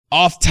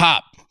Off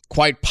top,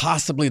 quite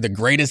possibly the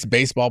greatest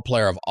baseball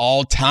player of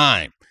all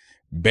time,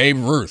 Babe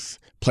Ruth,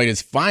 played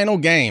his final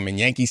game in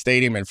Yankee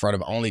Stadium in front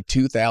of only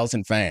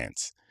 2,000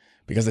 fans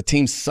because the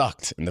team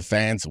sucked and the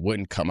fans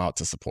wouldn't come out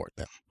to support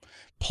them.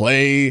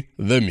 Play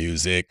the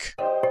music.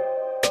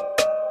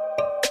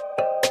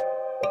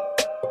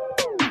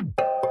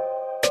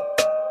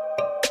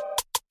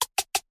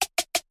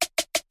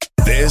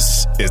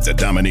 This is the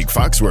Dominique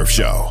Foxworth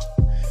Show.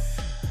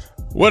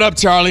 What up,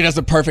 Charlie? That's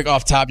a perfect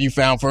off top you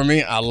found for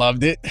me. I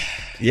loved it.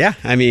 Yeah,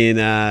 I mean,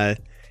 it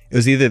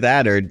was either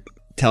that or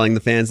telling the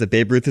fans that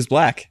Babe Ruth is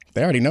black.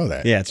 They already know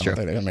that. Yeah, it's true.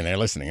 I mean, they're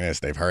listening to this.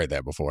 They've heard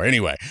that before.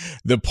 Anyway,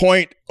 the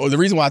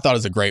reason why I thought it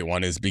was a great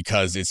one is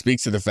because it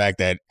speaks to the fact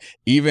that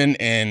even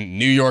in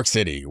New York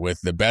City,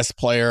 with the best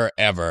player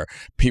ever,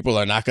 people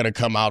are not going to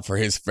come out for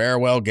his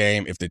farewell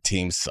game if the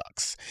team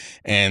sucks.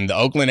 And the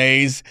Oakland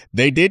A's,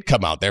 they did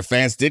come out. Their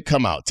fans did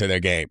come out to their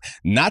game.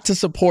 Not to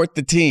support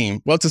the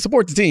team. Well, to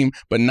support the team,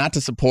 but not to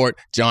support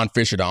John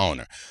Fisher, the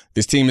owner.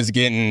 This team is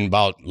getting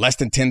about less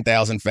than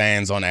 10,000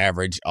 fans on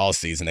average all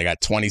season. They got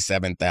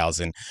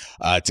 27,000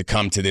 to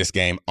come to this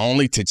game,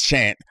 only to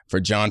chant for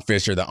John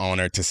Fisher, the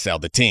owner, to sell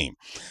the team.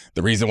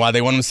 The reason why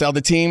they want him to sell the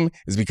team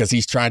is because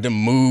he's trying to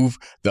move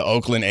the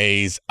Oakland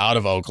A's out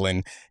of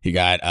Oakland. He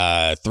got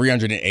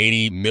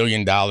 $380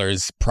 million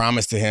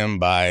promised to him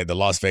by the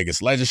Las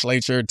Vegas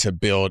legislature to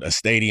build a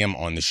stadium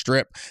on the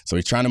Strip. So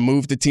he's trying to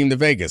move the team to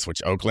Vegas,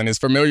 which Oakland is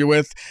familiar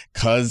with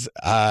because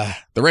the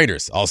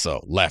Raiders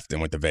also left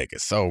and went to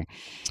Vegas. So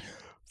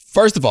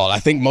first of all, I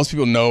think most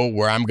people know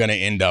where I'm going to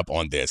end up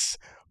on this.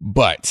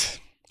 But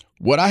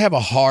what I have a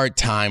hard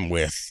time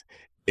with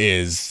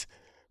is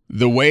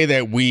the way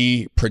that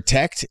we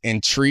protect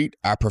and treat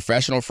our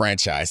professional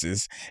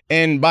franchises,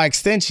 and by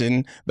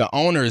extension, the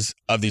owners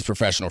of these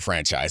professional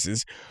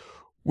franchises.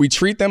 We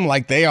treat them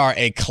like they are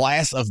a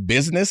class of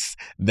business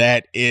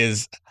that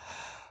is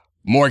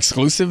more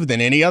exclusive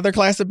than any other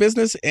class of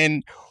business.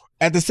 And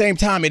at the same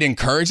time, it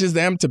encourages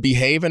them to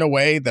behave in a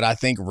way that I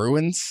think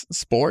ruins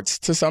sports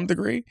to some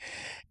degree.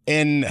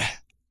 And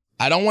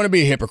I don't want to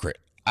be a hypocrite.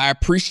 I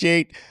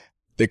appreciate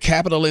the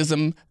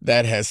capitalism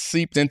that has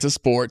seeped into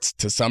sports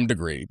to some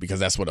degree, because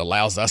that's what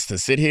allows us to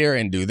sit here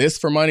and do this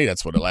for money.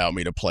 That's what allowed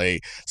me to play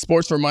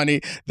sports for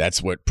money.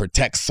 That's what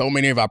protects so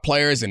many of our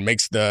players and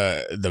makes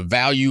the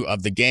value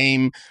of the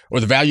game or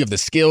the value of the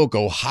skill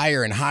go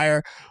higher and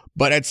higher.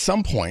 But at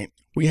some point,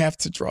 we have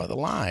to draw the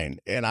line.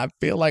 And I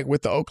feel like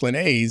with the Oakland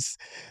A's,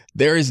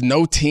 there is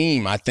no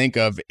team I think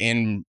of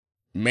in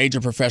major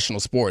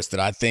professional sports that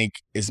I think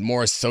is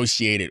more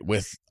associated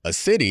with a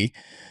city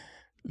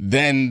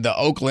than the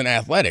Oakland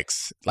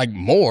Athletics. Like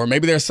more,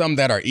 maybe there's some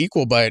that are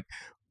equal, but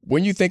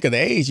when you think of the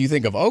A's, you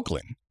think of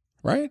Oakland,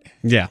 right?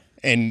 Yeah.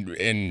 And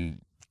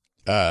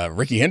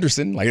Ricky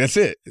Henderson, like that's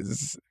it.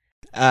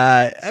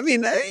 I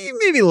mean,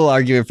 maybe a little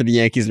argument for the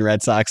Yankees and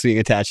Red Sox being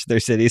attached to their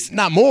cities.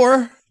 Not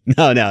more.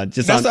 No,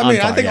 just on par,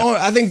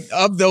 I think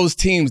of those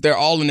teams, they're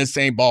all in the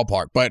same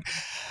ballpark. But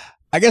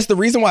I guess the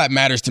reason why it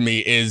matters to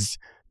me is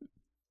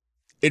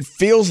it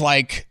feels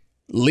like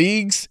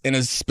leagues and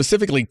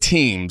specifically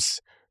teams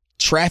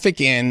traffic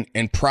in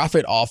and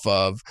profit off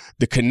of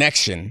the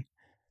connection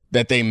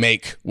that they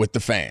make with the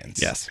fans.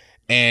 Yes.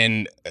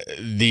 And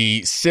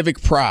the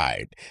civic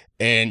pride.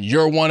 And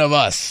you're one of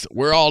us.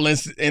 We're all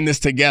in this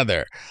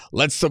together.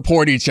 Let's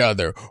support each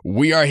other.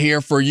 We are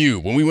here for you.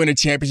 When we win a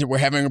championship, we're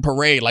having a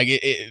parade. Like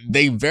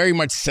they very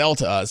much sell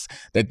to us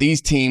that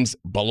these teams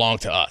belong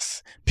to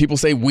us. People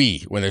say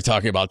we when they're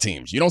talking about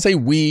teams. You don't say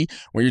we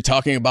when you're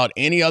talking about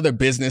any other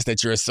business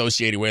that you're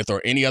associated with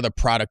or any other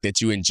product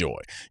that you enjoy.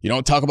 You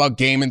don't talk about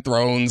Game of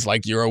Thrones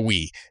like you're a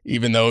we,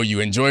 even though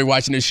you enjoy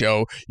watching the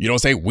show. You don't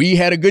say we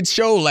had a good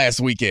show last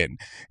weekend.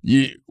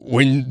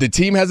 When the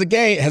team has a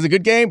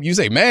good game, you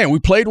say, man, we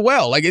played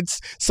well. Like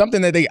it's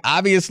something that they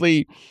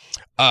obviously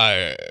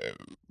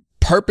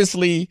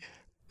purposely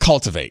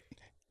cultivate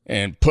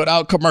and put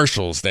out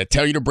commercials that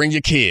tell you to bring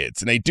your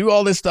kids, and they do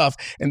all this stuff.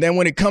 And then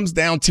when it comes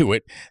down to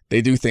it,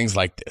 they do things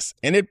like this,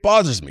 and it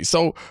bothers me.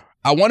 So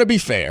I want to be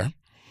fair.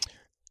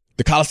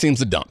 The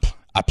Coliseum's a dump.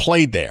 I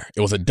played there.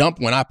 It was a dump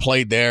when I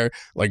played there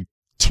like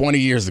 20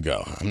 years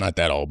ago. I'm not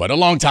that old, but a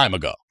long time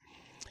ago.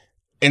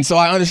 And so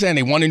I understand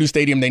they want a new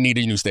stadium. They need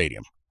a new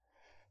stadium.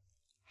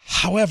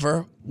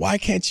 However, why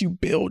can't you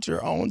build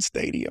your own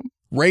stadium?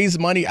 Raise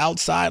money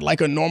outside like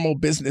a normal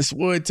business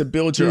would to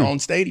build your own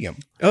stadium.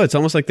 Oh, it's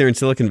almost like they're in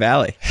Silicon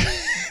Valley.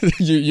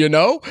 you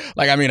know?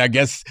 Like, I mean, I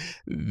guess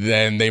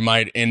then they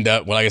might end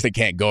up, well, I guess they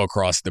can't go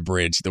across the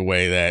bridge the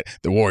way that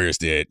the Warriors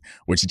did,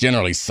 which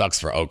generally sucks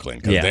for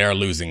Oakland because they're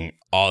losing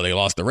all. They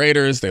lost the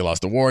Raiders, they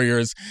lost the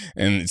Warriors,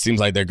 and it seems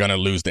like they're going to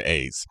lose the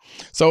A's.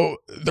 So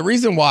the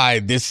reason why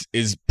this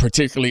is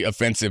particularly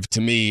offensive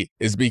to me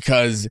is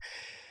because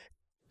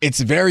it's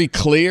very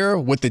clear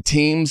what the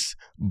teams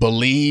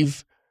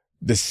believe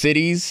the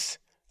cities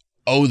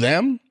owe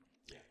them.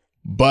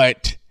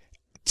 But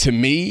to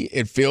me,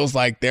 it feels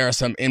like there are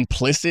some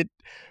implicit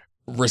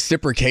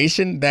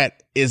reciprocation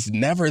that is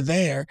never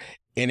there.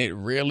 And it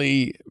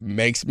really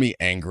makes me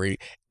angry.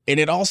 And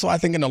it also, I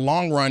think in the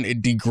long run,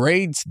 it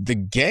degrades the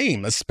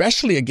game,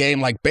 especially a game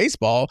like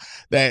baseball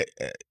that,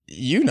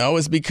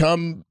 has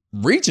become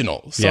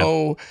regional.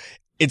 So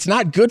it's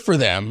not good for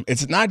them.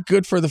 It's not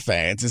good for the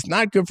fans. It's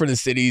not good for the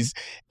cities.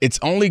 It's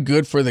only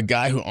good for the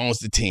guy who owns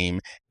the team.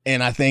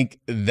 And I think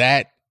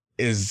that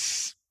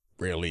is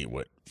really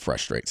what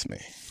frustrates me.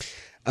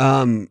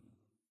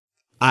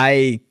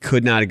 I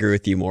could not agree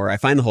with you more. I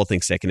find the whole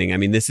thing sickening. I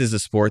mean, this is a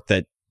sport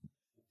that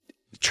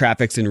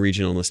traffics in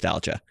regional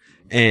nostalgia,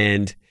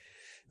 and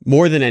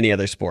more than any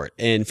other sport.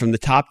 And from the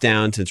top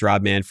down, since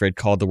Rob Manfred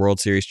called the World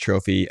Series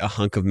trophy a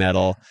hunk of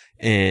metal,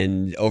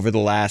 and over the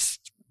last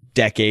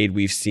decade,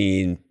 we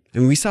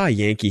saw a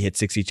Yankee hit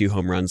 62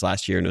 home runs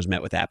last year and was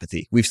met with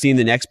apathy. We've seen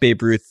the next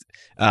Babe Ruth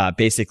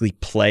basically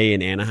play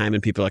in Anaheim,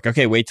 and people are like,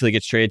 okay, wait till he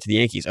gets traded to the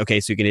Yankees. Okay,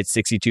 so you can hit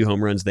 62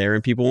 home runs there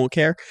and people won't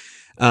care.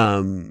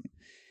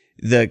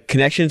 The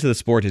connection to the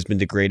sport has been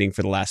degrading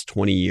for the last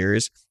 20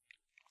 years.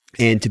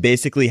 And to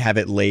basically have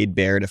it laid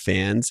bare to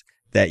fans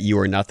that you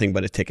are nothing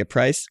but a ticket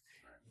price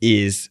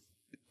is,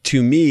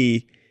 to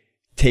me,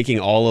 taking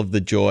all of the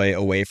joy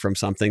away from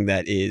something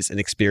that is an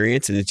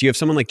experience. And you have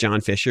someone like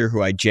John Fisher,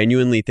 who I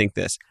genuinely think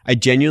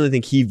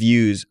he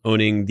views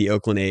owning the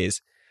Oakland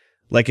A's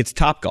like it's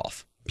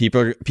Topgolf.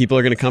 People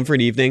are going to come for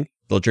an evening.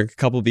 They'll drink a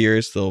couple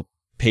beers. They'll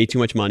pay too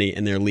much money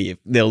and they'll leave.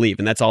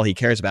 And that's all he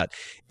cares about.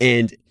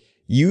 And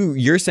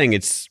you're saying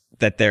it's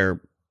that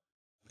there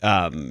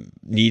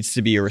needs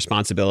to be a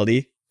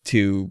responsibility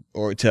to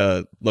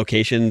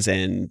locations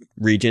and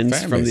regions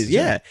Fan from bases, these.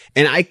 Yeah.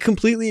 And I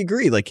completely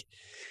agree. Like,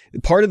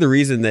 part of the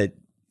reason that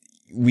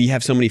we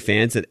have so many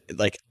fans that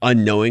like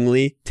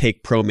unknowingly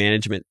take pro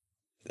management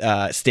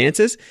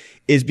stances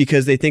is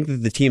because they think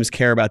that the teams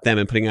care about them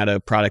and putting out a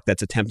product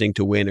that's attempting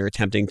to win or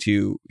attempting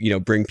to,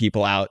 bring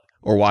people out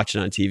or watch it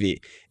on TV.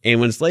 And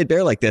when it's laid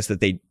bare like this, that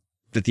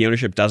the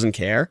ownership doesn't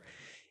care,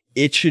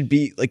 it should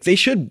be like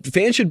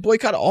fans should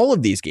boycott all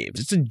of these games.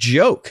 It's a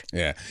joke.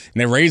 Yeah. And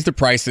they raised the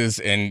prices.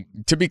 And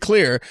to be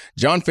clear,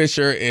 John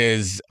Fisher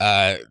is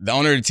the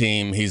owner of the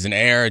team. He's an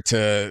heir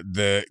to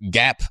the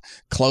Gap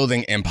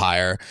clothing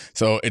empire.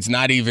 So it's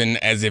not even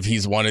as if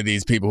he's one of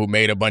these people who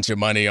made a bunch of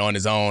money on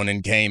his own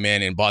and came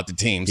in and bought the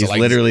team. He's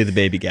literally the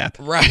baby Gap.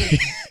 Right.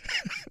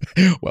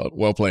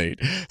 Well played.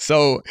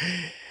 So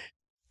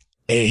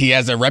he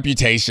has a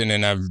reputation,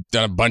 and I've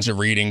done a bunch of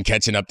reading,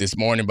 catching up this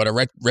morning, but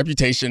a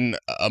reputation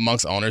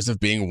amongst owners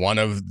of being one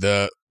of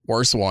the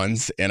worst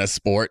ones in a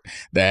sport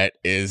that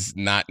is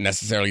not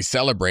necessarily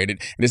celebrated.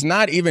 And it's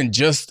not even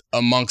just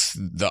amongst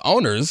the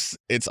owners.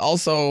 It's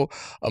also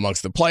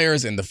amongst the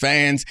players and the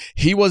fans.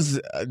 He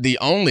was the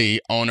only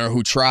owner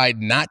who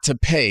tried not to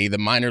pay the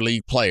minor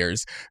league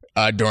players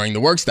during the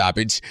work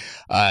stoppage.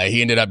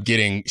 He ended up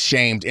getting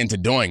shamed into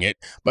doing it.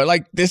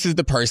 But this is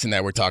the person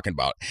that we're talking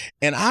about.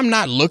 And I'm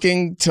not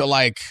looking to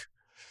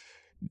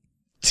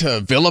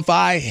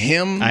vilify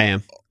him. I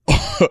am.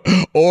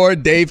 Or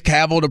Dave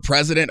Cavill, the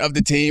president of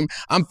the team.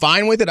 I'm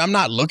fine with it. I'm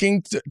not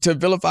looking to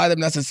vilify them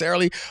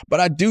necessarily,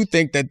 but I do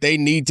think that they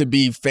need to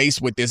be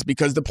faced with this,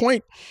 because the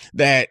point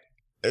that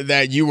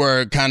you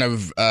were kind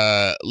of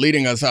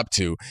leading us up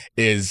to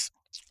is,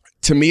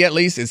 to me at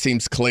least, it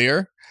seems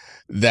clear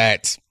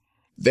that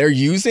they're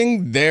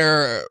using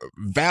their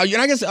value.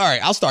 And I guess, all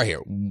right, I'll start here.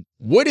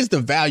 What is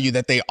the value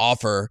that they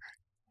offer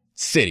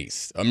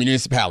cities or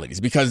municipalities?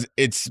 Because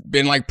it's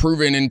been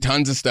proven in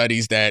tons of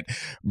studies that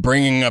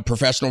bringing a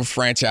professional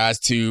franchise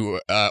to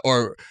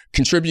or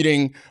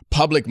contributing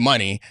public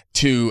money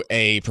to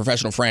a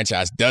professional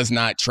franchise does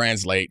not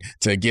translate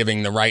to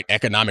giving the right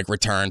economic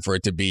return for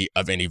it to be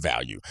of any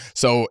value.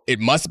 So it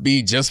must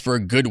be just for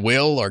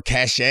goodwill or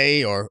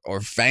cachet or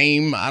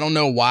fame. I don't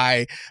know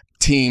why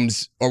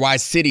teams or why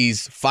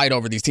cities fight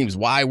over these teams.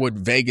 Why would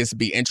Vegas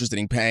be interested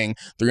in paying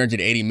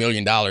 $380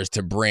 million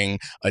to bring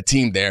a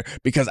team there?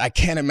 Because I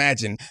can't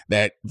imagine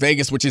that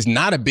Vegas, which is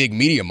not a big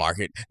media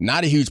market,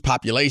 not a huge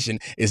population,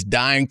 is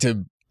dying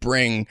to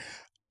bring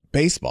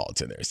baseball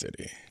to their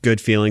city. Good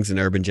feelings and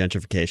urban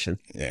gentrification.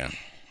 Yeah,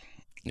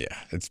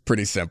 it's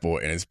pretty simple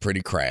and it's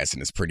pretty crass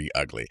and it's pretty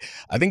ugly.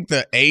 I think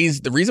the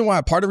A's, part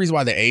of the reason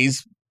why the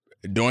A's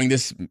doing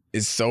this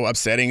is so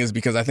upsetting is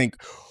because I think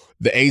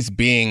the A's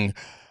being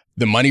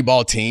the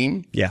Moneyball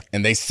team,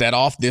 and they set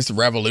off this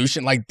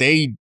revolution.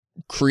 They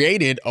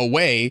created a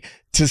way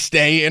to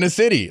stay in a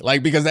city,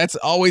 because that's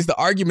always the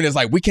argument is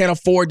we can't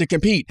afford to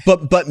compete.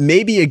 But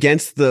maybe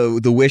against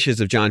the wishes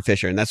of John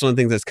Fisher, and that's one of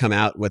the things that's come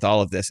out with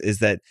all of this is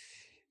that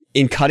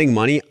in cutting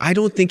money, I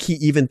don't think he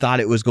even thought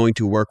it was going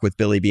to work with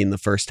Billy Beane the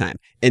first time.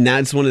 And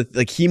that's one of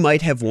he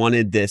might have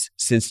wanted this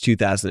since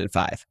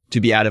 2005 to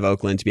be out of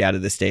Oakland, to be out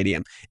of the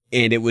stadium.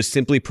 And it was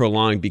simply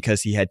prolonged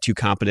because he had too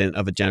competent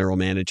of a general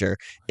manager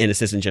and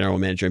assistant general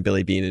manager in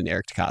Billy Beane and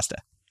Eric DeCosta.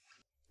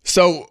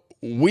 So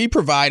we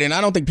provide, and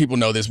I don't think people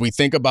know this, we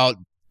think about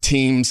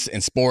teams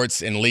and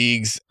sports and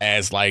leagues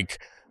as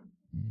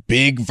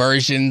big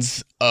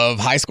versions of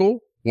high school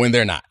when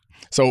they're not.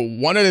 So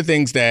one of the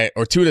things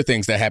or two of the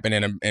things that happen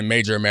in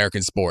major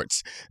American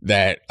sports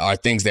that are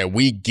things that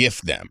we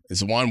gift them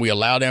is, one, we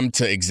allow them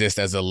to exist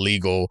as a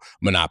legal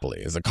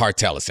monopoly, as a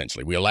cartel,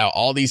 essentially. We allow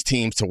all these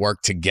teams to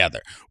work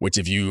together, which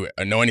if you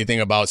know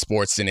anything about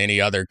sports in any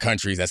other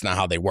countries, that's not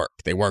how they work.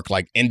 They work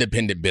like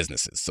independent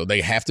businesses. So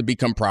they have to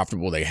become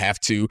profitable. They have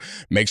to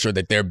make sure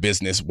that their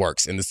business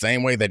works in the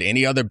same way that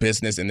any other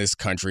business in this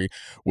country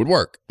would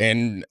work.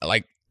 And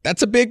like,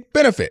 that's a big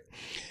benefit.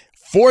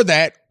 For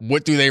that,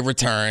 what do they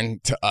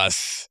return to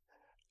us?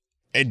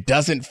 It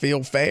doesn't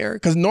feel fair,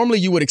 because normally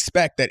you would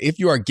expect that if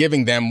you are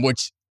giving them,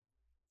 which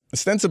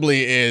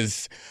ostensibly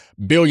is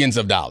billions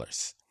of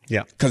dollars,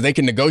 because they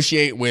can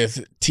negotiate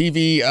with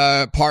TV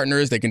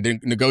partners, they can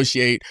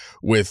negotiate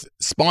with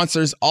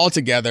sponsors all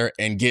together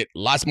and get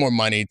lots more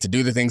money to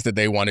do the things that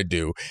they want to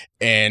do.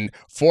 And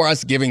for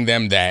us giving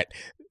them that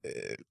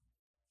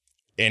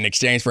in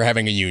exchange for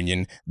having a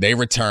union, they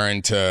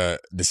return to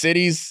the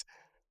cities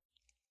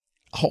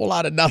a whole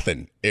lot of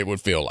nothing, it would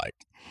feel like.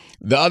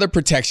 The other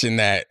protection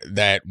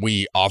that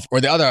we offer, or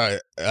the other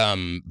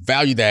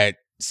value that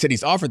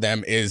cities offer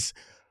them, is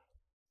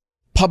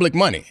public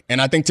money.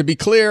 And I think, to be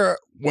clear,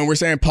 when we're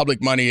saying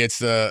public money,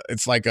 it's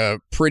like a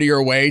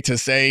prettier way to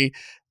say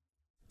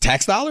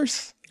tax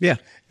dollars. Yeah.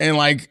 And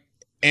like,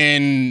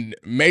 in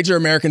major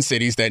American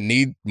cities that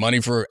need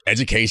money for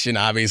education,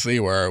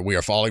 obviously, where we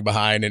are falling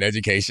behind in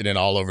education and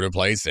all over the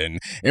place, and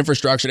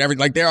infrastructure and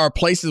everything, like, there are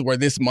places where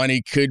this money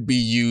could be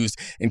used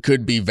and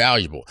could be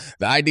valuable.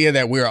 The idea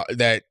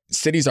that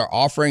cities are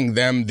offering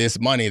them this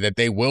money that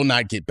they will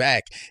not get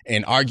back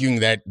and arguing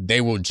that they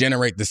will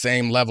generate the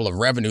same level of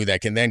revenue that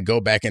can then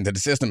go back into the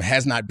system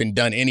has not been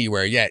done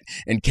anywhere yet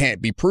and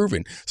can't be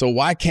proven. So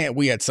why can't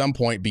we at some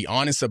point be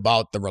honest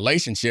about the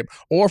relationship,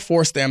 or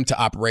force them to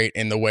operate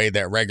in the way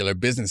that regular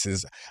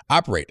businesses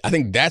operate? I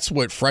think that's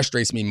what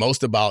frustrates me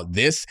most about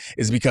this,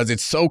 is because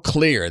it's so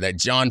clear that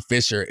John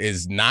Fisher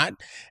is not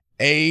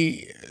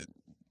a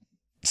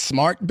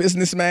smart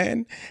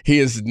businessman. He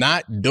is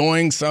not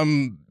doing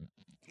some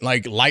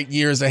like light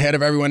years ahead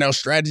of everyone else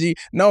strategy.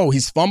 No,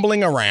 he's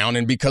fumbling around,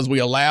 and because we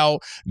allow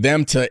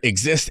them to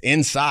exist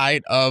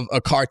inside of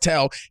a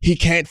cartel, he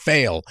can't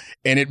fail.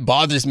 And it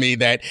bothers me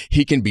that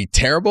he can be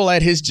terrible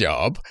at his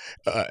job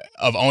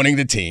of owning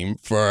the team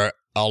for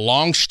a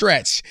long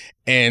stretch,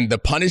 and the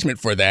punishment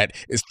for that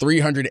is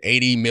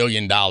 $380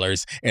 million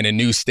in a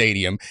new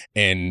stadium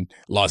in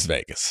Las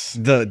Vegas.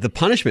 The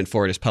punishment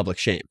for it is public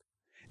shame.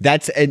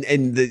 That's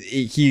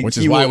which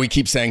is why we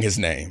keep saying his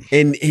name.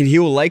 And he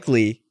will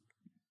likely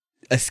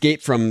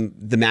escape from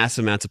the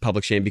massive amounts of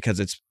public shame because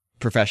it's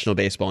professional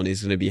baseball, and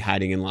he's going to be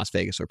hiding in Las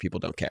Vegas where people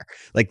don't care.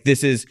 Like,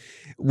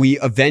 we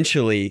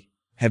eventually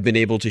have been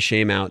able to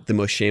shame out the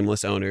most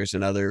shameless owners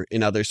in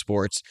other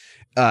sports,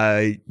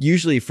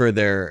 usually for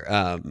their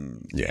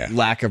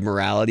lack of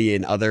morality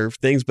and other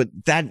things. But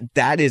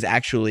that is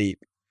actually,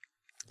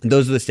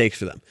 those are the stakes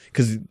for them.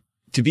 Because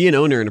to be an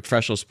owner in a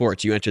professional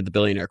sports, you enter the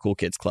Billionaire Cool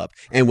Kids Club.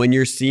 And when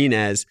you're seen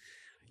as,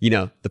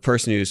 the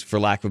person who's, for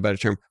lack of a better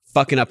term,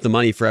 fucking up the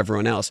money for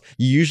everyone else,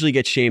 you usually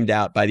get shamed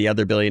out by the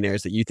other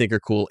billionaires that you think are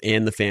cool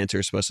and the fans who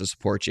are supposed to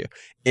support you.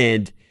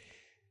 And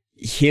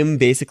him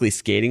basically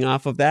skating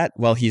off of that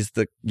while he's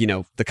the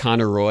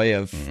Conor Roy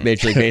of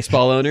Major League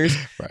Baseball owners,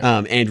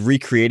 right. And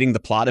recreating the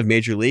plot of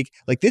Major League.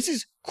 Like, this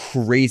is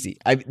crazy.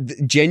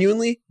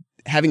 Genuinely,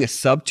 having a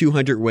sub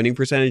 200 winning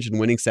percentage and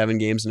winning 7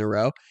 games in a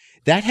row,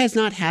 that has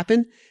not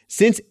happened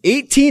since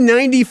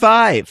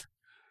 1895.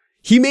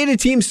 He made a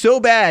team so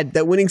bad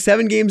that winning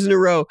 7 games in a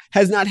row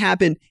has not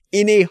happened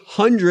in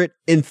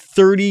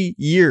 130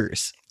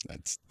 years.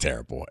 That's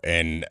terrible.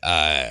 And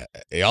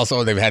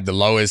they've had the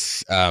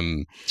lowest,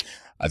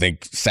 I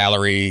think,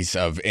 salaries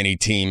of any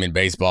team in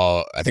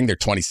baseball. I think they're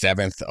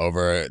 27th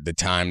over the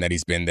time that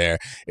he's been there.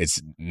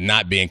 It's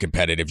not being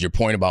competitive. Your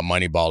point about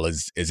Moneyball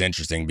is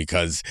interesting,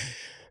 because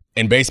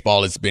in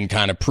baseball, it's been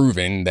kind of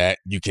proven that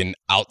you can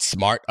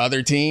outsmart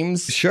other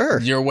teams. Sure.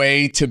 Your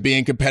way to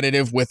being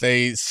competitive with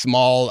a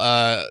small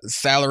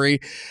salary.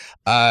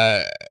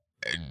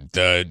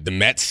 The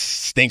Mets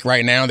stink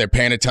right now. They're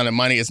paying a ton of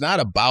money. It's not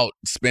about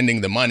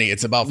spending the money.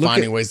 It's about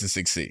finding ways to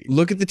succeed.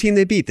 Look at the team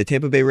they beat, the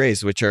Tampa Bay Rays,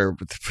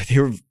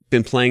 they've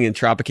been playing in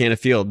Tropicana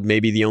Field,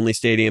 maybe the only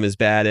stadium as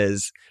bad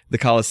as the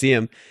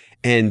Coliseum.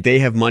 And they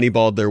have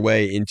moneyballed their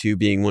way into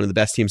being one of the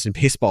best teams in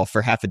baseball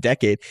for half a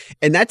decade.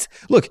 And that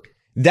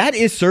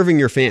is serving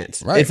your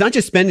fans. Right. It's not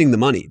just spending the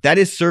money. That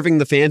is serving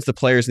the fans, the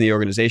players, and the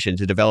organization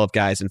to develop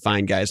guys and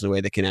find guys in a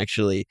way that can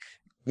actually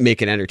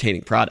make an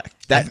entertaining product.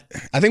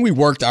 I think we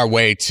worked our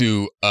way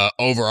to an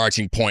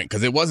overarching point,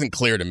 because it wasn't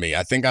clear to me.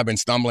 I think I've been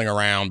stumbling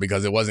around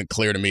because it wasn't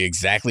clear to me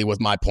exactly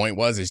what my point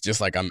was. It's just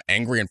like I'm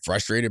angry and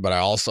frustrated, but I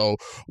also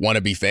want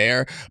to be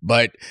fair.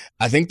 But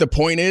I think the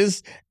point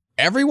is,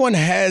 everyone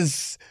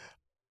has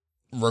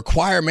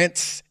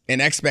requirements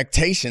and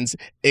expectations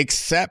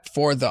except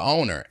for the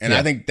owner. And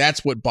I think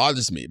that's what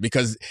bothers me,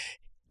 because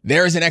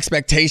there is an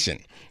expectation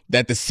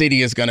that the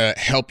city is going to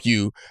help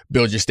you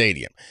build your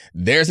stadium.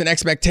 There's an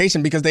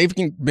expectation because they've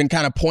been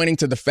kind of pointing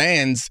to the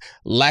fans'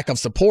 lack of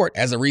support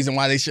as a reason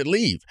why they should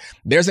leave.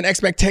 There's an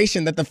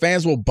expectation that the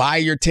fans will buy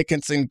your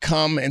tickets and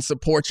come and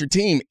support your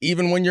team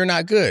even when you're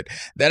not good.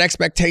 That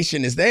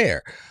expectation is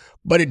there,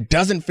 but it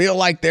doesn't feel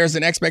like there's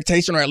an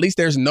expectation, or at least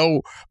there's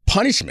no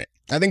punishment.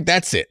 I think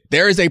that's it.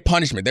 There is a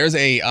punishment. There's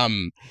a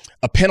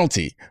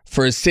penalty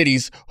for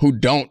cities who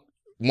don't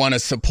want to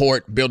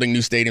support building new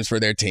stadiums for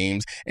their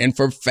teams, and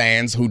for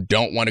fans who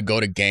don't want to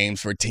go to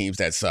games for teams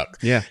that suck.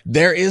 Yeah.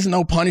 There is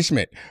no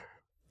punishment.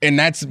 And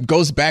that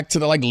goes back to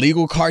the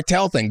legal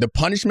cartel thing. The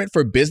punishment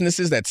for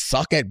businesses that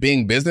suck at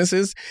being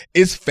businesses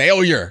is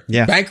failure,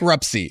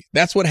 bankruptcy.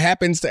 That's what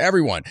happens to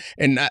everyone.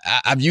 And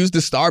I've used the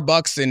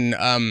Starbucks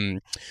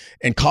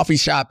and coffee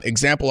shop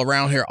example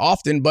around here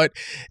often, but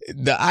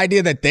the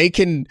idea that they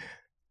can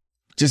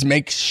just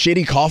make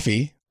shitty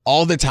coffee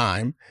all the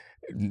time,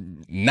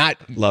 not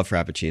love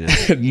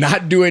Frappuccino,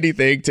 not do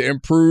anything to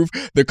improve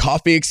the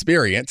coffee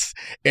experience.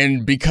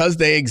 And because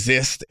they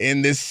exist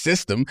in this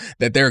system,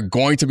 that they're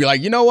going to be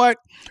like, you know what?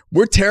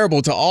 We're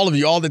terrible to all of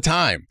you all the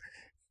time,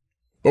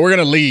 but we're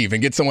going to leave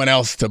and get someone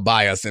else to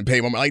buy us and pay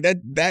more. Like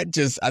that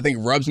just, I think,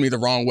 rubs me the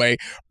wrong way.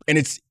 And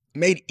it's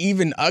made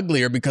even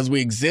uglier because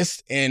we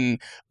exist in,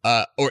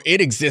 or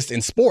it exists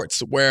in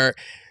sports where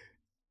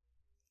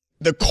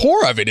the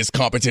core of it is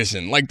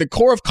competition. Like the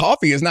core of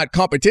coffee is not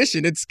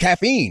competition. It's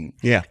caffeine.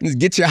 Yeah. It's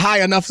get you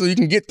high enough so you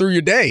can get through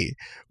your day.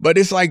 But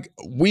it's like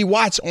we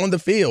watch on the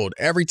field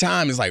every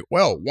time. It's like,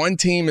 well, one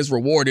team is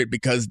rewarded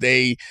because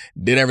they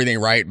did everything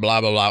right,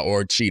 blah, blah, blah,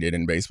 or cheated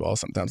in baseball.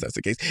 Sometimes that's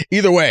the case.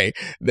 Either way,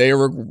 they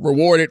are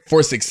rewarded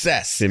for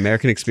success. The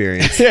American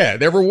experience. Yeah,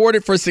 they're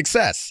rewarded for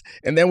success.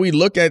 And then we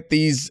look at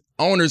these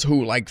owners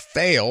who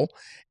fail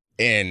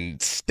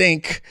and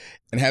stink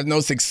and have no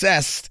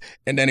success,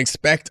 and then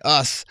expect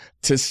us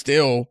to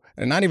still,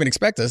 and not even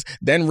expect us,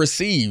 then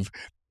receive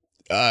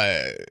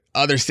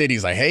other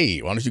cities like, hey,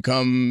 why don't you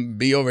come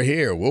be over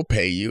here? We'll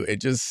pay you. It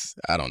just,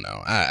 I don't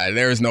know.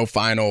 There is no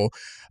final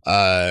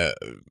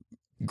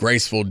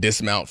graceful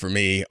dismount for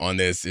me on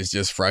this. It's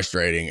just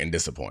frustrating and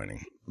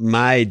disappointing.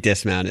 My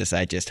dismount is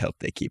I just hope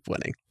they keep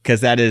winning,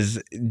 because that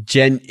is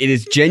it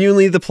is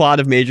genuinely the plot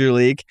of Major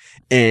League,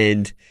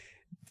 and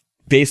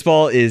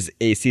baseball is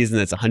a season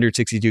that's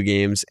 162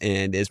 games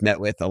and is met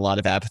with a lot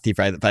of apathy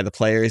by the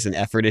players and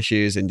effort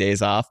issues and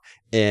days off.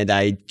 And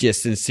I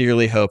just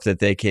sincerely hope that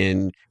they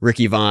can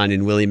Ricky Vaughn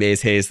and Willie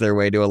Mays Hayes their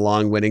way to a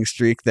long winning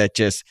streak that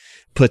just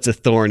puts a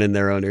thorn in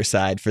their owner's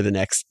side for the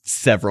next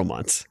several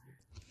months.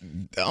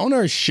 The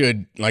owner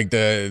should,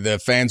 the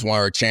fans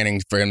are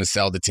chanting for him to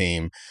sell the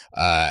team.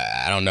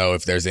 I don't know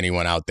if there's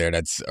anyone out there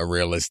that's a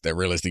realist that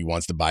realistically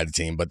wants to buy the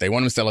team, but they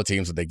want him to sell a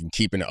team so they can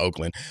keep in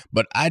Oakland.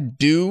 But I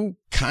do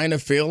kind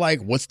of feel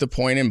like, what's the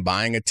point in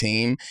buying a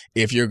team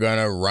if you're going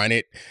to run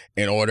it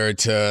in order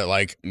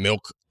to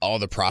milk all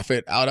the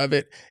profit out of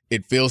it?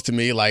 It feels to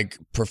me like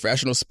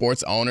professional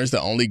sports owners,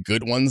 the only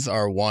good ones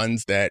are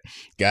ones that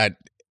got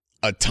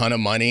a ton of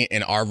money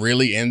and are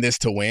really in this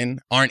to win,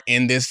 aren't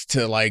in this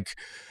to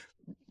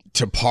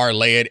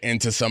parlay it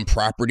into some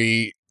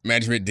property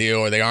management deal,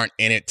 or they aren't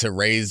in it to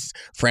raise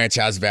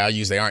franchise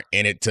values. They aren't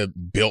in it to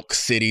bilk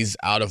cities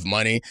out of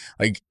money.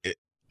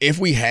 If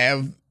we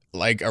have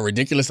a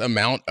ridiculous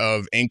amount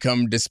of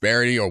income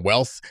disparity or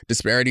wealth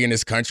disparity in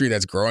this country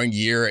that's growing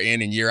year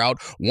in and year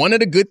out, one of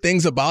the good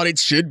things about it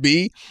should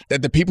be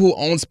that the people who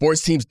own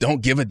sports teams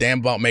don't give a damn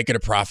about making a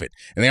profit,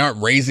 and they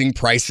aren't raising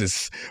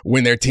prices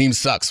when their team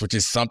sucks, which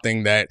is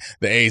something that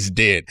the A's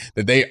did.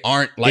 That they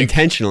aren't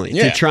intentionally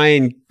to try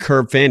and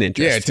curb fan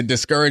interest. Yeah, to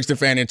discourage the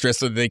fan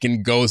interest so that they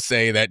can go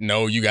say that,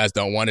 no, you guys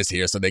don't want us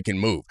here, so they can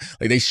move.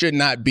 They should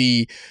not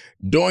be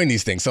doing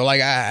these things. So I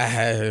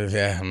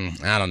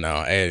don't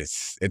know.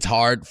 It's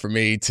hard for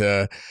me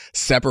to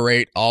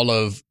separate all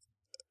of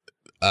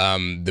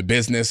the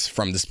business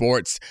from the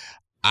sports.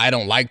 I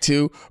don't like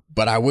to,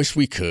 but I wish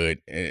we could.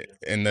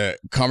 In the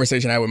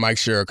conversation I had with Mike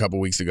Schur a couple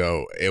weeks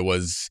ago, it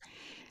was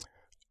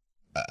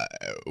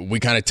we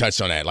kind of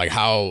touched on that,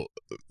 how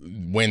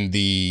when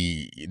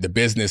the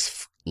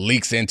business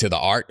leaks into the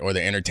art or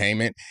the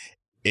entertainment,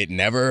 it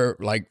never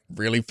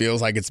really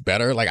feels like it's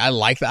better. I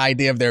like the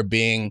idea of there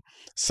being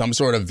some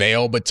sort of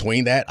veil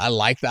between that. I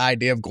like the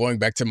idea of going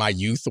back to my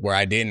youth where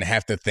I didn't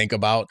have to think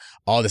about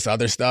all this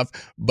other stuff,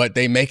 but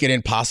they make it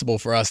impossible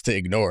for us to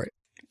ignore it.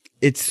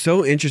 It's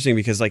so interesting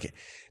because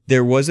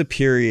there was a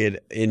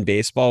period in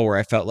baseball where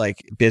I felt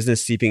like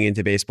business seeping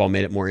into baseball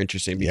made it more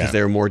interesting because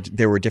there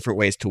were different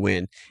ways to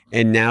win.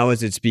 And now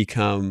as it's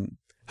become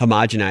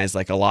homogenized,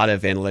 like a lot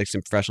of analytics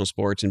and professional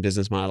sports and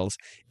business models,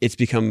 it's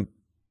become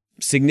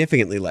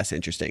significantly less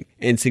interesting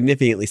and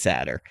significantly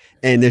sadder.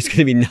 And there's going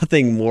to be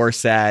nothing more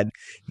sad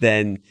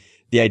than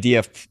the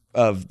idea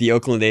of the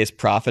Oakland A's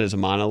profit as a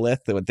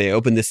monolith. That they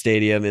opened the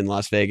stadium in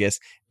Las Vegas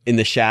in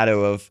the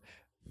shadow of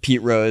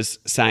Pete Rose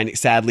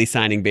sadly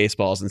signing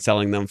baseballs and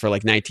selling them for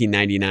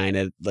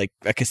 $19.99 at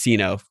a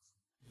casino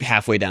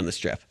halfway down the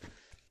strip.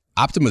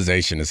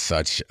 Optimization is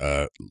such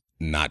a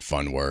not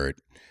fun word.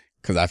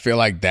 Because I feel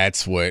like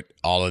that's what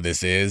all of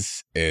this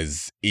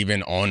is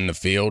even on the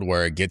field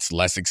where it gets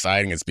less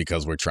exciting. It's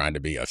because we're trying to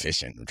be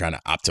efficient. We're trying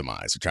to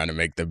optimize. We're trying to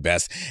make the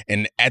best.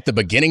 And at the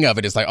beginning of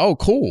it, it's like, oh,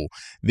 cool.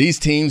 These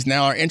teams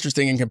now are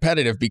interesting and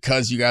competitive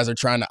because you guys are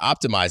trying to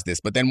optimize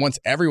this. But then once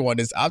everyone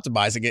is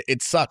optimizing it,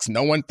 it sucks.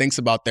 No one thinks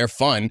about their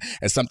fun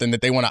as something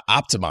that they want to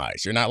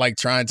optimize. You're not like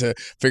trying to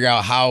figure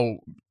out how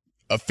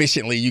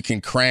efficiently you can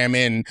cram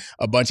in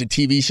a bunch of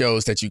TV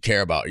shows that you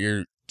care about.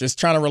 You're just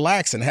trying to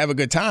relax and have a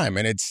good time.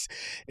 And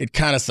it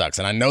kind of sucks.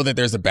 And I know that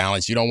there's a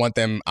balance. You don't want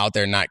them out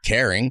there not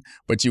caring,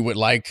 but you would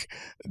like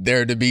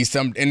there to be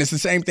some, and it's the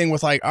same thing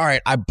with like, all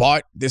right, I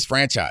bought this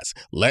franchise.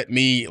 Let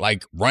me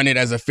like run it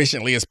as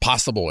efficiently as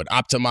possible and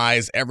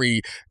optimize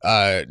every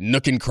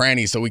nook and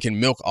cranny so we can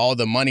milk all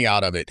the money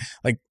out of it.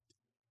 Like,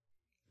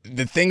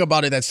 the thing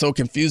about it that's so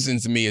confusing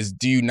to me is,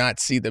 do you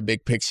not see the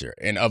big picture?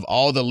 And of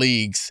all the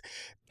leagues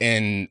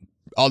in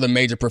all the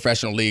major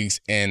professional leagues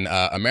in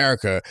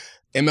America,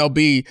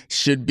 MLB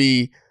should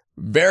be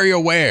very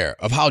aware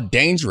of how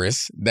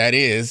dangerous that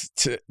is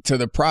to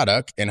the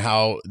product and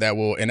how that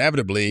will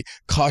inevitably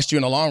cost you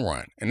in the long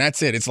run. And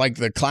that's it. It's like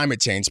the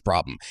climate change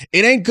problem.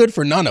 It ain't good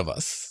for none of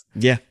us.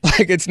 Yeah.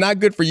 Like, it's not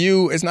good for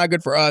you. It's not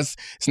good for us.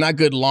 It's not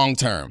good long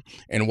term.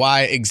 And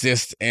why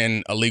exist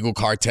in a legal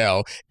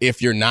cartel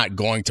if you're not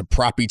going to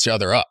prop each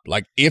other up?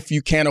 Like, if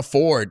you can't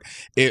afford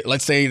it,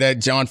 let's say that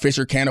John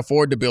Fisher can't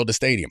afford to build a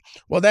stadium.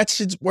 Well,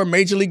 that's where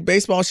Major League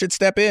Baseball should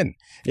step in.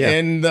 Yeah.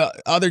 And the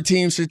other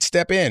teams should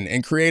step in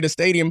and create a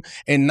stadium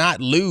and not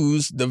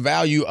lose the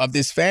value of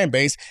this fan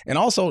base, and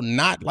also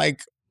not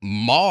like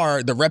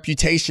mar the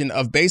reputation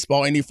of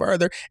baseball any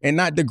further and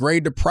not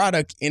degrade the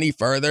product any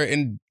further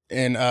and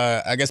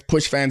I guess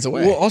push fans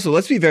away. Well, also,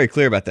 let's be very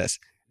clear about this.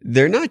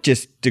 They're not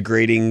just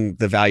degrading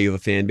the value of a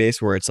fan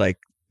base where it's like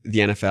the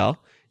NFL.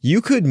 You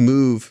could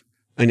move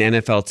an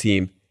NFL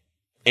team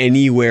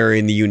anywhere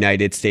in the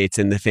United States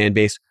and the fan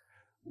base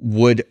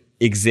would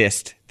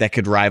exist that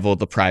could rival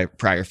the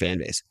prior fan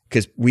base,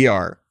 because we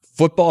are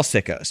football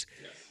sickos.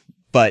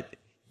 But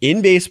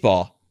in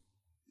baseball,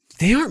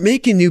 they aren't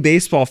making new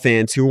baseball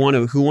fans who want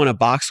a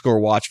box score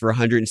watch for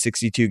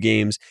 162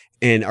 games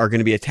and are going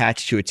to be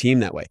attached to a team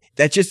that way.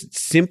 That's just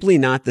simply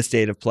not the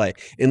state of play.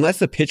 Unless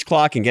the pitch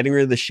clock and getting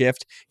rid of the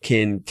shift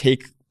can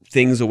take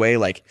things away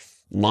like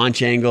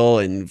launch angle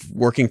and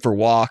working for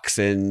walks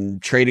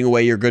and trading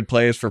away your good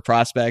players for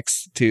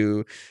prospects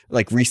to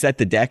like reset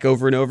the deck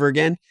over and over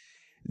again,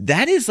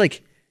 that is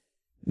like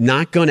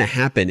not going to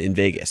happen in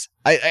Vegas.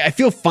 I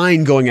feel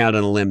fine going out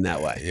on a limb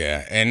that way.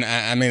 Yeah. And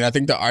I mean, I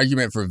think the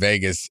argument for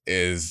Vegas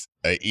is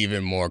an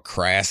even more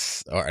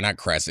crass, or not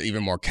crass,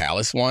 even more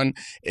callous one,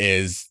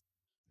 is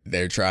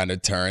they're trying to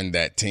turn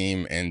that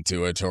team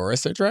into a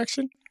tourist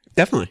attraction.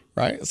 Definitely.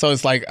 Right. So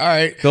it's like, all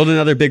right, build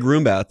another big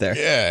Roomba out there.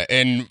 Yeah.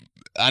 And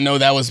I know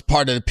that was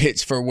part of the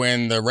pitch for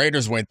when the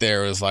Raiders went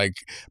there. It was like,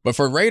 but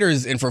for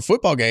Raiders and for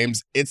football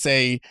games, it's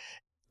a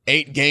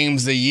 8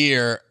 games a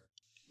year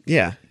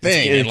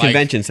thing. In a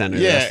convention center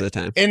the rest of the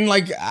time. And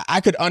like,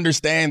 I could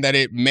understand that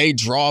it may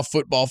draw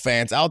football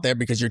fans out there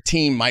because your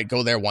team might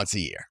go there once a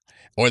year.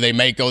 Or they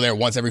may go there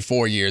once every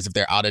 4 years if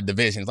they're out of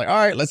division. It's like, all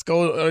right, let's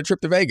go on a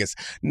trip to Vegas.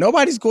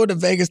 Nobody's going to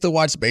Vegas to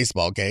watch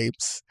baseball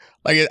games.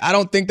 Like, I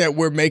don't think that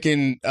we're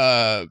making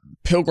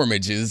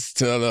pilgrimages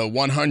to the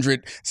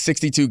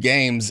 162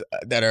 games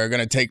that are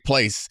going to take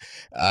place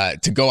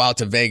to go out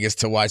to Vegas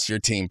to watch your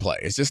team play.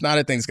 It's just not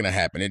a thing that's going to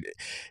happen.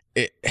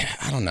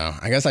 I don't know.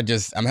 I guess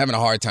I'm having a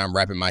hard time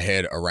wrapping my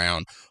head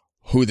around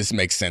who this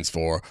makes sense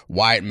for,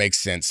 why it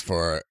makes sense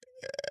for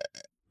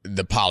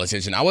the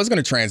politician. I was going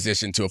to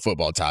transition to a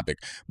football topic,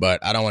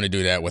 but I don't want to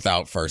do that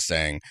without first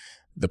saying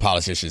the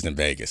politicians in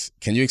Vegas.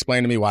 Can you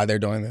explain to me why they're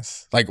doing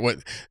this? Like, what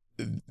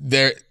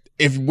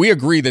if we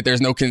agree that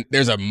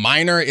there's a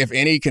minor, if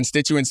any,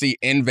 constituency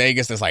in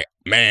Vegas that's like,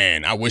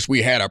 man, I wish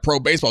we had a pro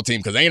baseball team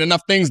because there ain't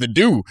enough things to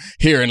do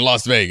here in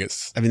Las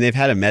Vegas. I mean, they've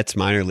had a Mets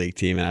minor league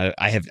team, and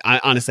I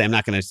honestly, I'm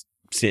not going to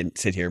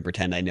sit here and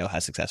pretend I know how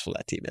successful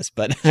that team is,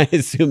 but I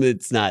assume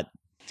it's not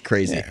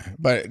crazy. Yeah,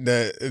 but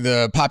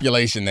the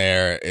population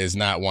there is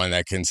not one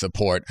that can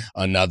support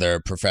another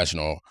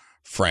professional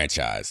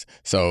franchise.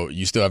 So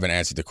you still haven't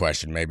answered the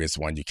question. Maybe it's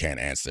one you can't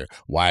answer.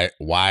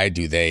 Why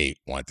do they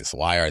want this?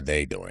 Why are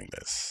they doing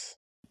this?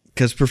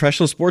 Because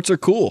professional sports are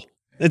cool.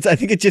 I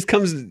think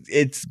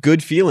it's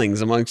good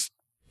feelings amongst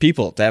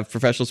people to have a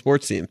professional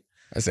sports team.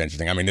 That's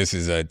interesting. I mean, this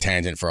is a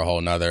tangent for a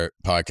whole nother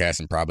podcast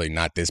and probably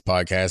not this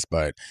podcast,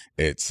 but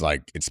it's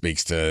like, it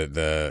speaks to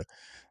the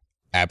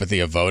apathy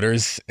of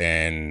voters,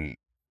 and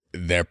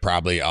there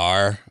probably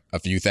are a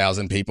few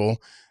thousand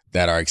people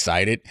that are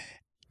excited,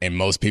 and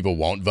most people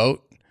won't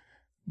vote.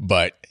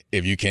 But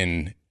if you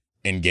can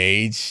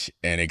engage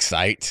and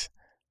excite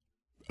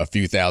a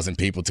few thousand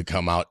people to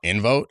come out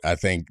and vote, I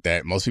think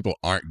that most people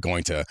aren't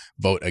going to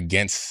vote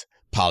against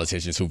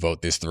politicians who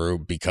vote this through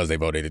because they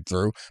voted it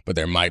through, but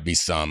there might be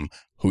some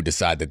who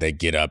decide that they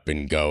get up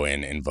and go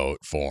in and vote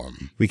for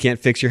him. We can't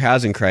fix your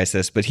housing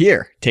crisis, but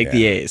here, take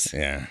the A's.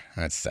 Yeah,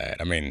 that's sad.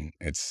 I mean,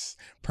 it's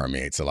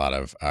permeates a lot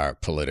of our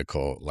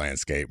political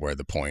landscape where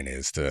the point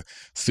is to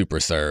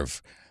super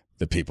serve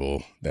the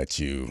people that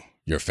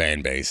your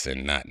fan base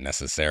and not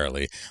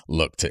necessarily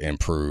look to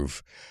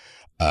improve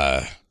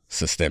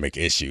systemic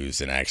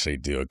issues and actually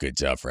do a good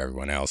job for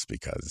everyone else,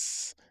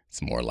 because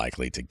it's more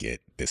likely to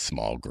get this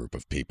small group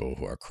of people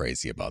who are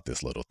crazy about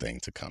this little thing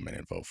to come in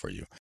and vote for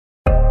you.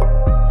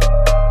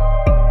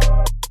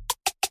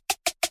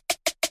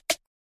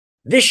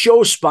 This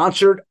show is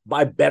sponsored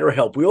by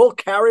BetterHelp. We all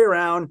carry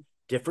around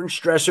different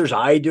stressors.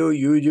 I do,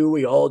 you do,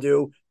 we all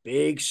do,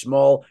 big,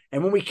 small.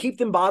 And when we keep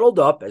them bottled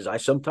up, as I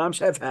sometimes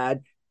have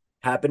had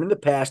happen in the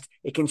past,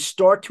 it can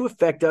start to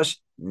affect us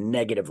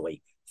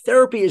negatively.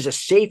 Therapy is a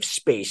safe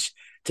space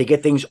to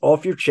get things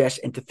off your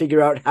chest and to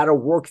figure out how to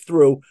work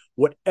through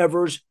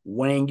whatever's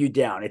weighing you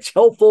down. It's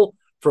helpful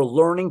for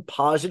learning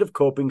positive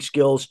coping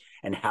skills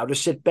and how to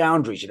set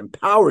boundaries. It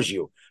empowers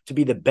you to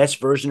be the best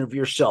version of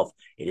yourself.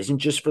 It isn't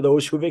just for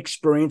those who have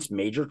experienced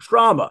major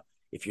trauma.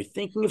 If you're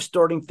thinking of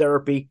starting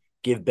therapy,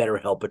 give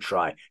BetterHelp a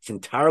try. It's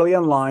entirely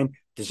online,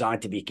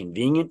 designed to be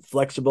convenient,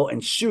 flexible,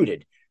 and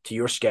suited to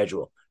your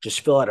schedule.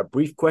 Just fill out a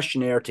brief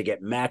questionnaire to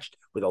get matched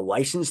with a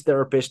licensed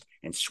therapist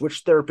and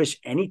switch therapists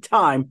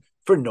anytime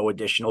for no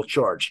additional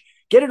charge.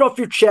 Get it off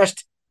your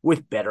chest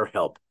with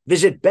BetterHelp.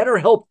 Visit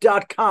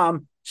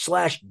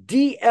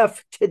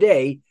BetterHelp.com/DF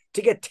today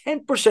to get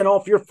 10%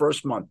 off your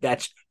first month.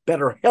 That's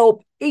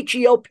BetterHelp,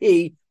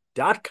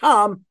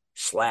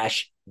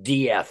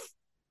 HELP.com/DF.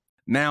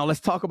 Now let's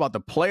talk about the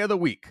play of the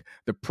week.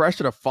 The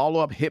pressure to follow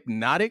up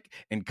Hypnotic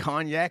and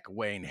Cognac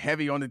weighing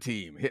heavy on the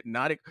team.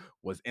 Hypnotic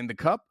was in the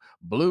cup,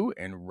 blue,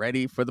 and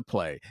ready for the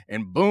play.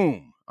 And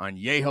boom,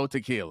 Añejo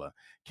Tequila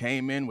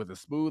came in with a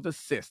smooth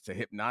assist to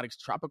Hypnotic's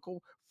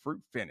tropical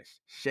fruit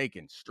finish.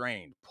 Shaken,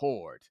 strained,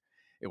 poured.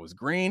 It was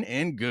green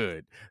and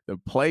good. The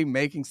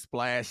playmaking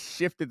splash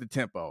shifted the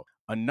tempo.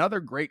 Another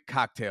great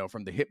cocktail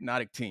from the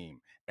Hypnotic team.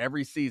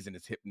 Every season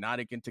is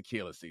Hypnotic and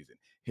Tequila season.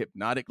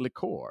 Hypnotic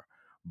Liqueur.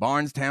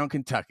 Barnstown,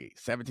 Kentucky.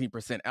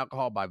 17%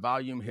 alcohol by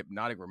volume.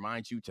 Hypnotic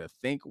reminds you to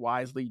think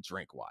wisely,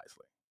 drink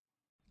wisely.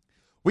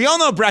 We all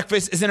know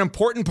breakfast is an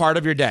important part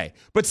of your day,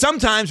 but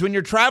sometimes when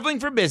you're traveling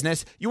for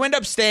business, you end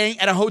up staying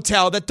at a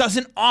hotel that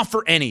doesn't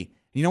offer any.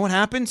 You know what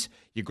happens?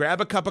 You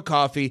grab a cup of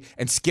coffee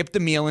and skip the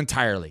meal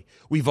entirely.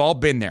 We've all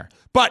been there.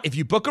 But if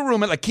you book a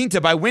room at La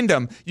Quinta by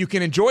Wyndham, you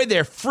can enjoy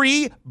their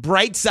free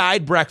Bright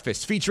Side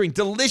breakfast featuring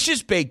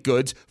delicious baked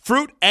goods,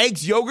 fruit,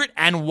 eggs, yogurt,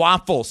 and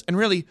waffles. And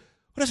really,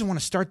 who doesn't want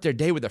to start their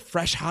day with a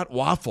fresh, hot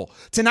waffle?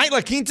 Tonight,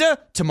 La Quinta,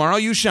 tomorrow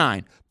you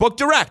shine. Book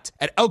direct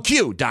at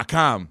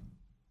LQ.com.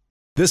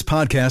 This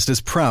podcast is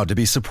proud to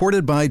be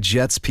supported by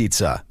Jets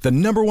Pizza, the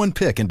 #1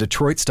 pick in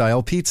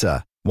Detroit-style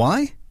pizza.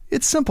 Why?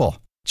 It's simple.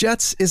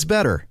 Jets is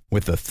better.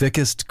 With the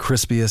thickest,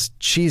 crispiest,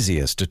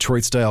 cheesiest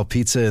Detroit-style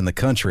pizza in the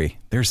country,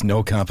 there's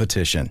no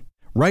competition.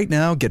 Right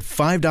now, get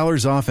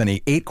 $5 off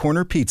any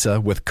 8-corner pizza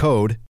with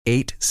code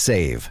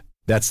 8SAVE.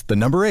 That's the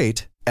number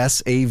 8,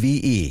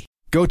 SAVE.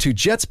 Go to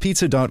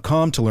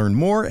jetspizza.com to learn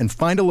more and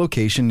find a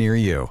location near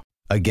you.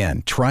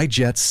 Again, try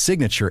Jet's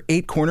signature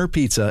 8-corner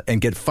pizza and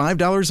get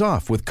 $5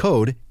 off with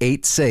code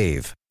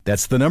 8SAVE.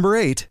 That's the number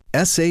 8,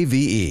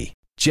 SAVE.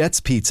 Jet's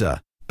Pizza.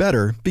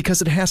 Better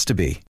because it has to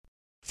be.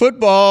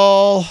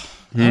 Football.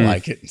 I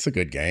like it. It's a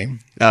good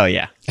game. Oh,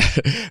 yeah.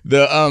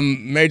 The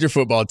major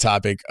football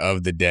topic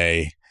of the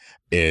day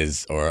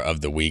is, or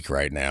of the week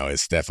right now,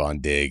 is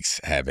Stefon Diggs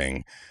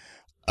having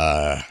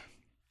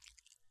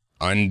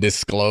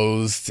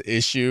undisclosed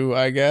issue,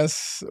 I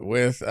guess,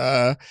 with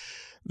the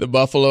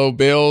Buffalo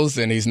Bills,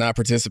 and he's not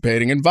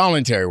participating in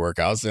voluntary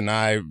workouts. And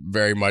I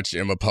very much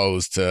am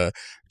opposed to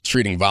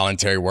treating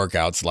voluntary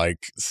workouts like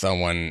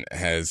someone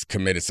has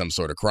committed some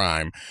sort of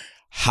crime.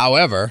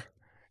 However,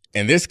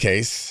 in this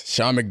case,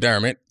 Sean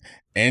McDermott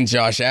and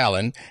Josh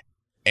Allen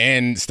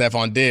and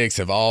Stefon Diggs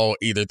have all,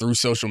 either through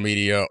social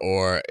media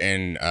or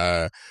in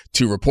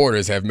to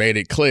reporters, have made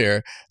it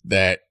clear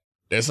that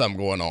there's something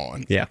going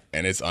on. Yeah.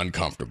 And it's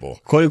uncomfortable.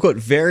 Quote unquote,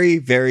 very,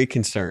 very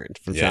concerned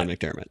from Sean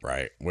McDermott.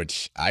 Right.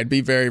 Which I'd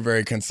be very,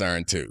 very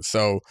concerned too.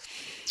 So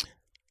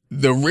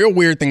the real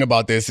weird thing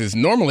about this is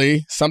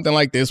normally something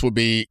like this would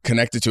be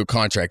connected to a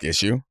contract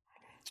issue.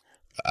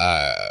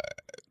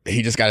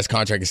 He just got his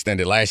contract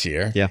extended last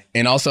year. Yeah.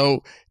 And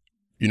also,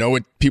 you know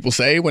what people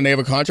say when they have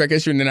a contract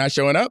issue and they're not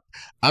showing up?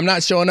 I'm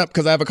not showing up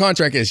because I have a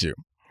contract issue.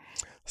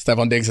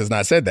 Stefon Diggs has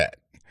not said that.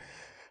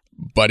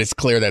 But it's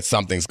clear that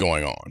something's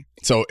going on.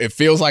 So it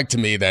feels like to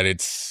me that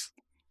it's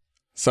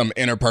some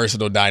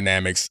interpersonal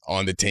dynamics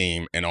on the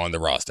team and on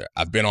the roster.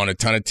 I've been on a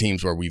ton of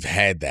teams where we've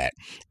had that.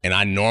 And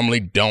I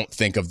normally don't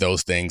think of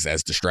those things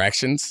as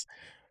distractions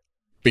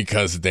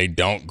because they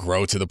don't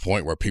grow to the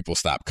point where people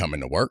stop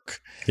coming to work.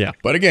 Yeah.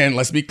 But again,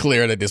 let's be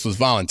clear that this was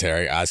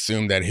voluntary. I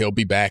assume that he'll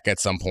be back at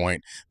some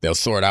point. They'll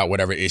sort out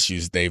whatever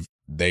issues they've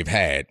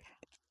had.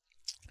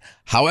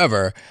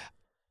 However,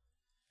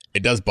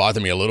 it does bother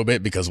me a little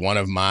bit because one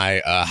of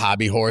my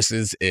hobby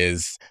horses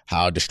is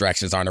how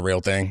distractions aren't a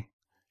real thing.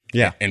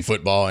 Yeah. In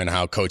football, and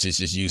how coaches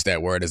just use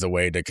that word as a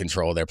way to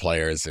control their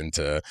players and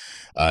to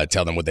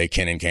tell them what they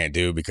can and can't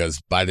do. Because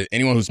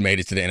anyone who's made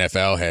it to the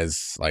NFL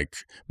has like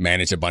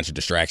managed a bunch of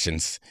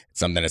distractions. It's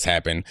something that's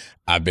happened.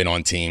 I've been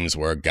on teams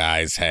where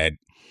guys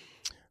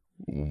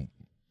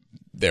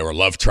there were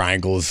love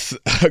triangles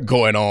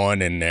going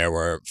on, and there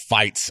were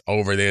fights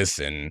over this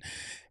and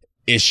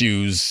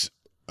issues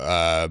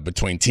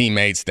between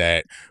teammates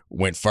that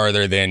went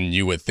further than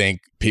you would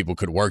think people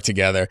could work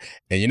together.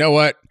 And you know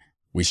what?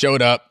 We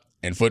showed up.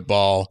 And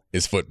football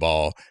is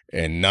football,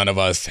 and none of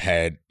us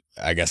had,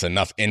 I guess,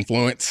 enough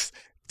influence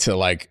to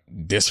like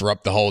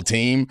disrupt the whole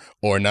team,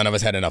 or none of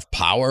us had enough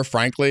power,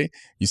 frankly.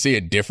 You see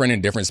it different in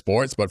different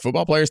sports, but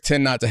football players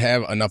tend not to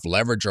have enough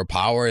leverage or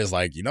power. It's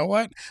like, you know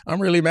what? I'm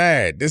really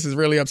mad. This is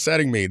really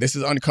upsetting me. This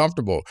is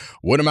uncomfortable.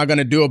 What am I going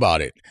to do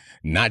about it?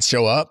 Not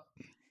show up?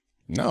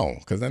 No,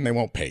 because then they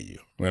won't pay you.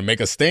 When they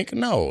make a stink?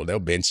 No, they'll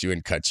bench you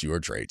and cut you or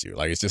trade you.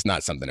 Like, it's just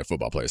not something that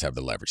football players have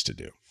the leverage to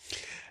do.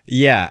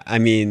 Yeah, I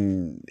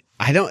mean,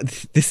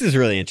 this is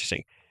really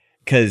interesting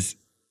because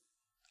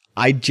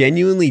I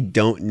genuinely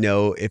don't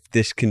know if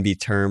this can be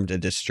termed a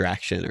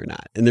distraction or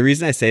not. And the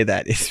reason I say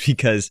that is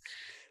because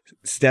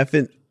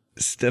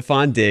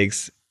Stefon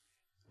Diggs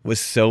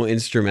was so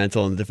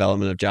instrumental in the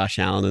development of Josh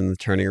Allen and the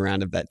turning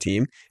around of that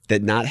team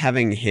that not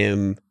having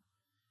him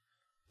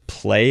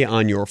play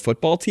on your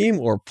football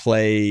team or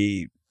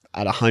play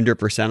at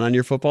 100% on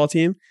your football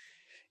team,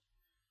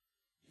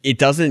 it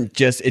doesn't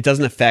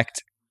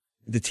affect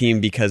the team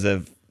because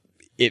of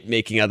it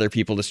making other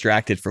people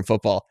distracted from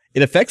football.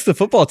 It affects the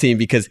football team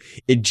because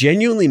it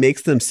genuinely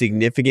makes them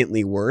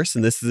significantly worse.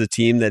 And this is a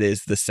team that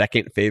is the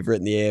second favorite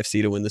in the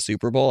AFC to win the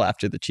Super Bowl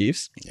after the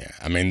Chiefs. Yeah.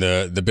 I mean,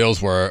 the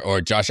Bills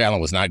Josh Allen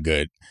was not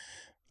good.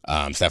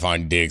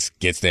 Stefon Diggs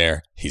gets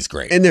there. He's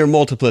great. And there are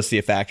multiplicity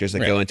of factors that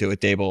go into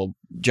it. Dable,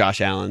 Josh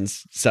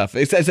Allen's stuff.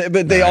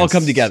 But they all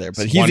come together.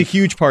 But he's a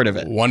huge part of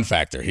it. One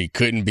factor. He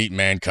couldn't beat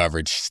man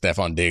coverage.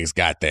 Stefon Diggs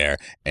got there,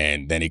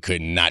 and then he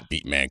could not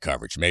beat man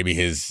coverage. Maybe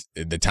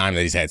the time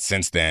that he's had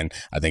since then,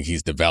 I think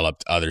he's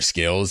developed other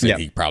skills,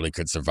 and he probably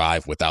could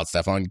survive without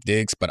Stefon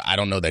Diggs. But I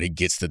don't know that he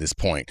gets to this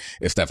point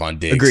if Stefon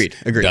Diggs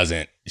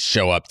doesn't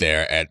show up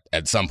there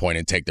at some point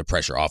and take the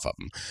pressure off of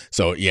him.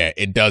 So, yeah,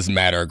 it does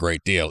matter a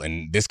great deal.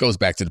 And this goes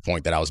back to the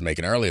point that I was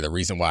making earlier. The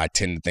reason why I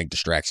tend to think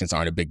distractions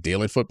aren't a big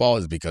deal in football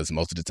is because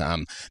most of the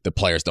time the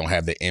players don't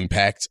have the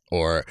impact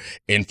or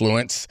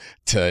influence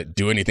to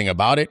do anything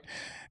about it.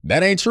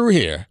 That ain't true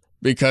here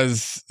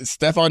because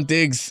Stefon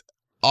Diggs'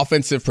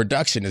 offensive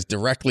production is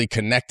directly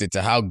connected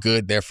to how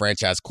good their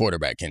franchise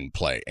quarterback can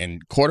play.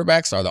 And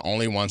quarterbacks are the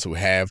only ones who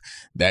have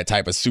that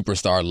type of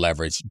superstar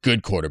leverage,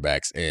 good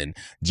quarterbacks. And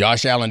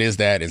Josh Allen is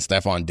that, and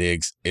Stefon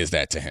Diggs is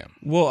that to him.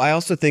 Well, I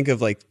also think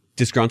of like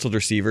disgruntled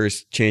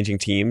receivers changing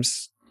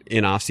teams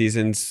in off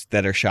seasons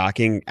that are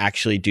shocking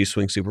actually do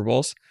swing Super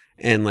Bowls.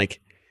 And like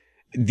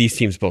these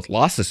teams both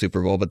lost the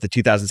Super Bowl, but the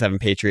 2007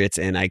 Patriots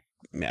and I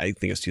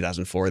think it was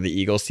 2004, the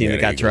Eagles team that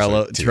got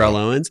Terrell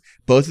Owens,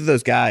 both of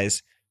those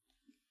guys,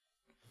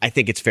 I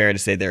think it's fair to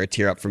say they're a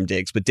tier up from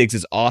Diggs, but Diggs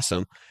is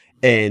awesome.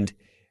 And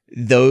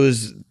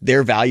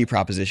their value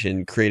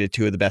proposition created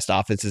two of the best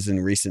offenses in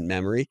recent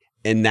memory.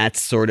 And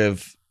that's sort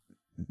of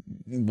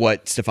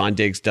what Stefon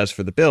Diggs does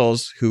for the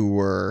Bills, who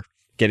were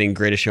getting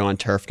greatest show on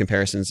turf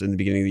comparisons in the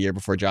beginning of the year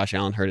before Josh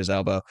Allen hurt his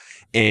elbow,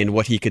 and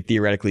what he could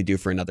theoretically do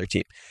for another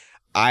team.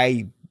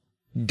 I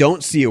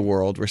don't see a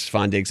world where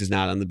Stefon Diggs is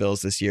not on the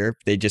Bills this year.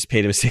 They just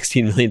paid him a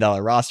 $16 million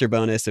roster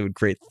bonus. It would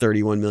create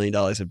 $31 million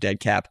of dead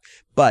cap.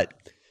 But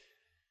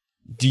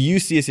do you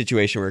see a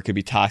situation where it could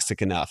be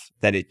toxic enough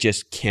that it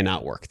just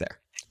cannot work there?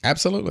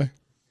 Absolutely.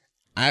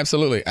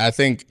 I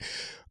think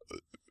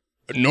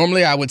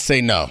normally I would say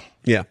no.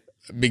 Yeah.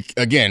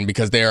 Again,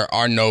 because there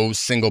are no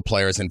single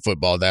players in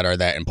football that are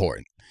that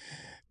important,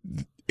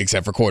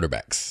 except for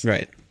quarterbacks.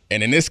 Right.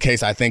 And in this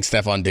case, I think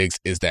Stefon Diggs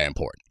is that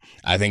important.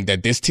 I think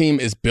that this team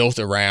is built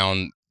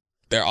around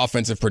their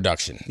offensive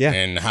production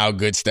and how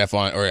good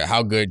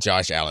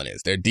Josh Allen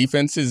is. Their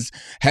defense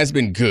has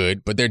been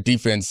good, but their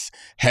defense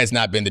has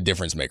not been the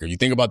difference maker. You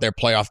think about their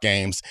playoff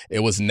games,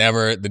 it was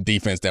never the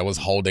defense that was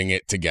holding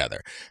it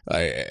together.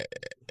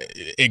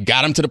 It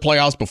got them to the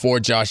playoffs before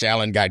Josh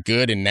Allen got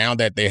good, and now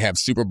that they have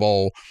Super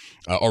Bowl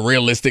or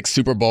realistic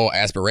Super Bowl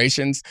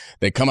aspirations,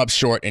 they come up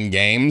short in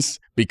games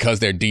because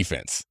their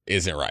defense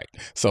isn't right.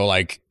 So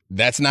like,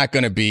 that's not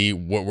going to be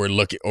what we're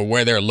looking or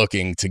where they're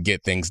looking to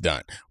get things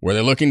done. Where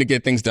they're looking to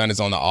get things done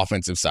is on the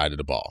offensive side of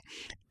the ball.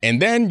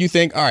 And then you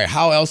think, all right,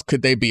 how else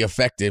could they be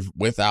effective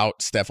without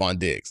Stefon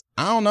Diggs?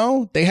 I don't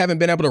know. They haven't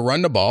been able to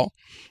run the ball.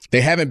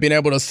 They haven't been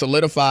able to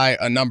solidify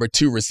a number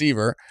two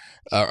receiver,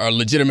 a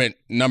legitimate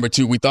number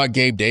two. We thought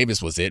Gabe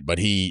Davis was it, but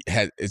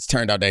it's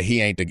turned out that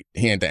he ain't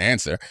the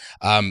answer.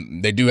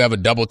 They do have a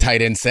double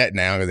tight end set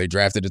now because they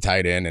drafted a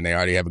tight end and they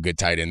already have a good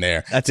tight end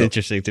there. That's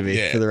interesting to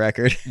me, for the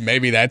record.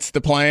 Maybe that's the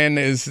plan.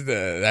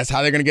 That's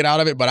how they're going to get out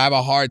of it. But I have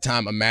a hard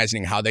time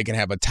imagining how they can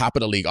have a top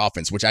of the league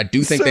offense, which I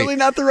do think certainly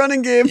not the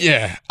running game.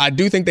 Yeah, I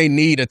do think they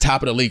need a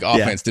top of the league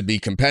offense to be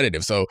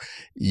competitive. So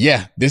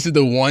yeah, this is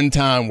the one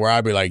time where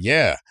I'd be like,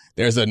 yeah,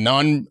 there's a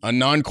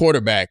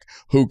non-quarterback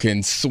who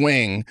can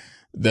swing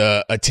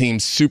a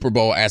team's Super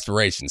Bowl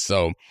aspirations.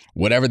 So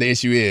whatever the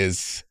issue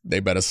is, they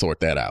better sort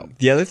that out.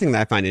 The other thing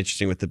that I find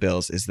interesting with the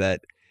Bills is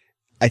that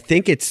I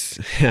think it's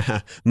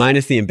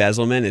minus the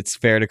embezzlement. It's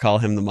fair to call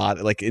him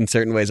like in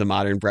certain ways a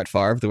modern Brett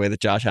Favre, the way that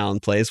Josh Allen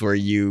plays, where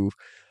you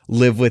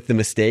live with the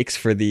mistakes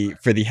for the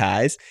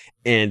highs.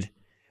 And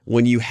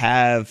when you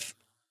have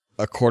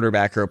a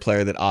quarterback or a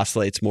player that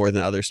oscillates more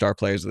than other star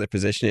players of their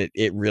position,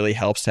 it really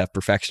helps to have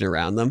perfection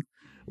around them,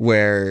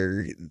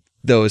 where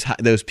those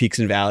peaks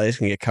and valleys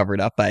can get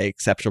covered up by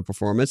exceptional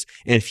performance.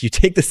 And if you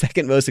take the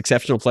second most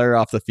exceptional player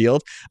off the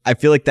field, I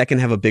feel like that can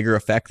have a bigger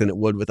effect than it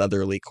would with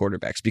other elite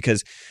quarterbacks,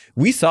 because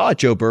we saw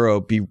Joe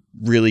Burrow be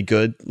really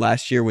good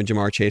last year when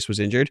Jamar Chase was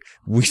injured.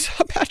 We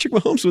saw Patrick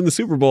Mahomes win the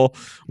Super Bowl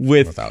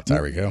without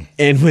Tyreek Hill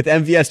and with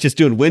MVS just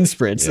doing wind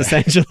sprints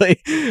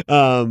essentially.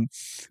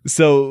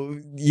 So,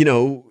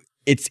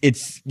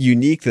 it's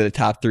unique that a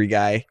top 3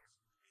 guy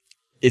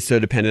is so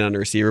dependent on a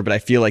receiver, but I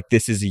feel like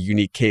this is a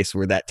unique case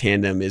where that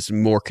tandem is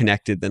more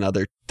connected than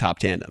other top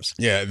tandems.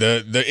 Yeah,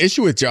 the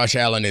issue with Josh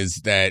Allen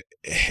is that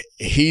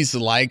he's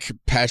like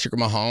Patrick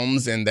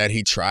Mahomes in that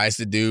he tries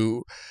to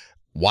do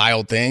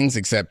wild things,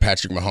 except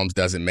Patrick Mahomes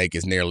doesn't make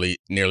nearly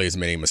as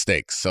many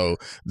mistakes. So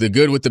the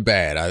good with the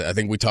bad, I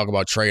think we talk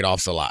about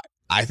trade-offs a lot.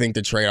 I think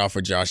the trade-off for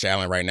Josh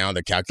Allen right now,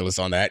 the calculus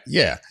on that,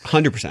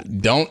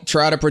 100%. Don't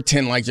try to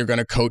pretend like you're going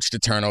to coach the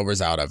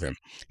turnovers out of him.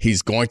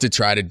 He's going to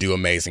try to do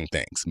amazing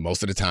things.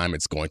 Most of the time,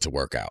 it's going to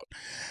work out.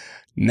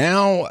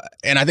 Now,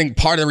 and I think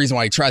part of the reason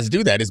why he tries to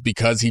do that is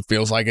because he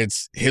feels like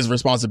it's his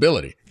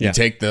responsibility. You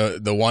take the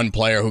one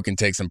player who can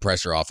take some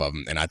pressure off of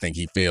him, and I think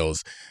he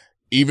feels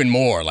even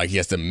more like he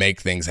has to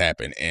make things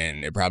happen,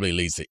 and it probably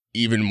leads to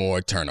even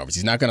more turnovers.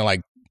 He's not going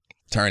to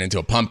turn into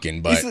a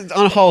pumpkin, but this is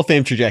on a Hall of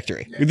Fame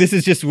trajectory. This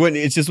is just when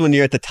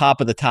you're at the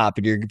top of the top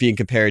and you're being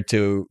compared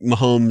to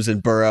Mahomes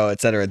and Burrow, et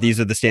cetera. These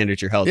are the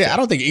standards you're held to. I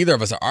don't think either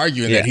of us are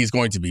arguing that he's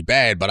going to be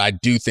bad, but I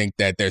do think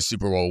that their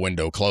Super Bowl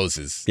window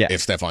closes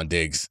if Stephon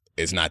Diggs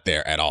is not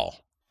there at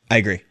all. I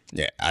agree.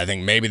 Yeah, I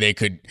think maybe they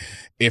could,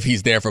 if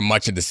he's there for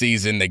much of the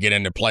season, they get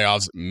into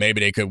playoffs,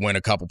 maybe they could win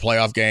a couple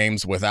playoff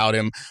games without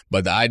him.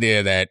 But the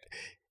idea that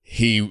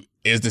he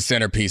is the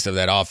centerpiece of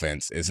that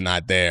offense is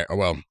not there.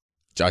 Well,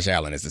 Josh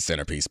Allen is the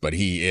centerpiece, but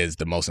he is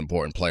the most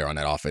important player on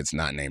that offense,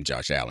 not named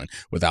Josh Allen.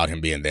 Without him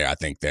being there, I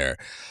think the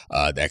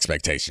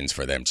expectations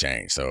for them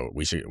change. So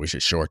we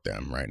should short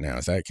them right now.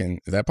 Is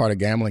that part of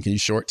gambling? Can you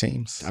short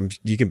teams?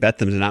 You can bet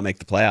them to not make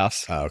the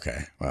playoffs. Oh,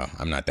 okay. Well,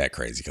 I'm not that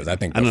crazy because I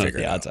think they'll figure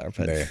it out. I don't know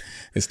what the odds are, but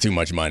it's too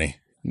much money.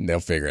 They'll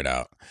figure it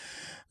out.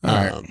 All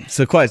right.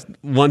 So,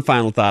 one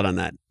final thought on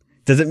that.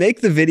 Does it make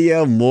the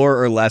video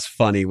more or less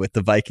funny with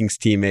the Vikings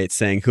teammates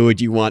saying, "Who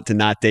would you want to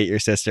not date your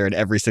sister?" and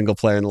every single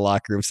player in the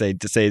locker room say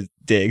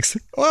Diggs?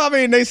 Well, I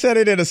mean, they said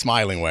it in a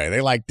smiling way.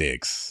 They like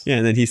Diggs. Yeah,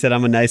 and then he said,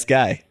 "I'm a nice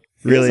guy."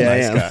 Really, I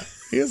am. Guy.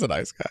 He is a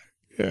nice guy.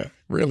 Yeah,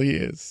 really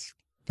is.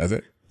 That's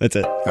it. That's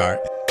it. All right.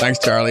 Thanks,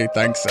 Charlie.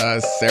 Thanks,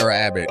 Sarah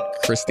Abbott,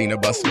 Christina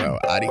Buswell,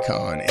 Adi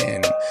Khan,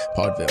 and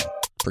Podville.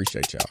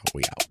 Appreciate y'all.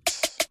 We out.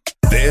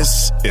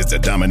 This is the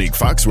Dominique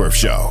Foxworth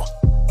Show.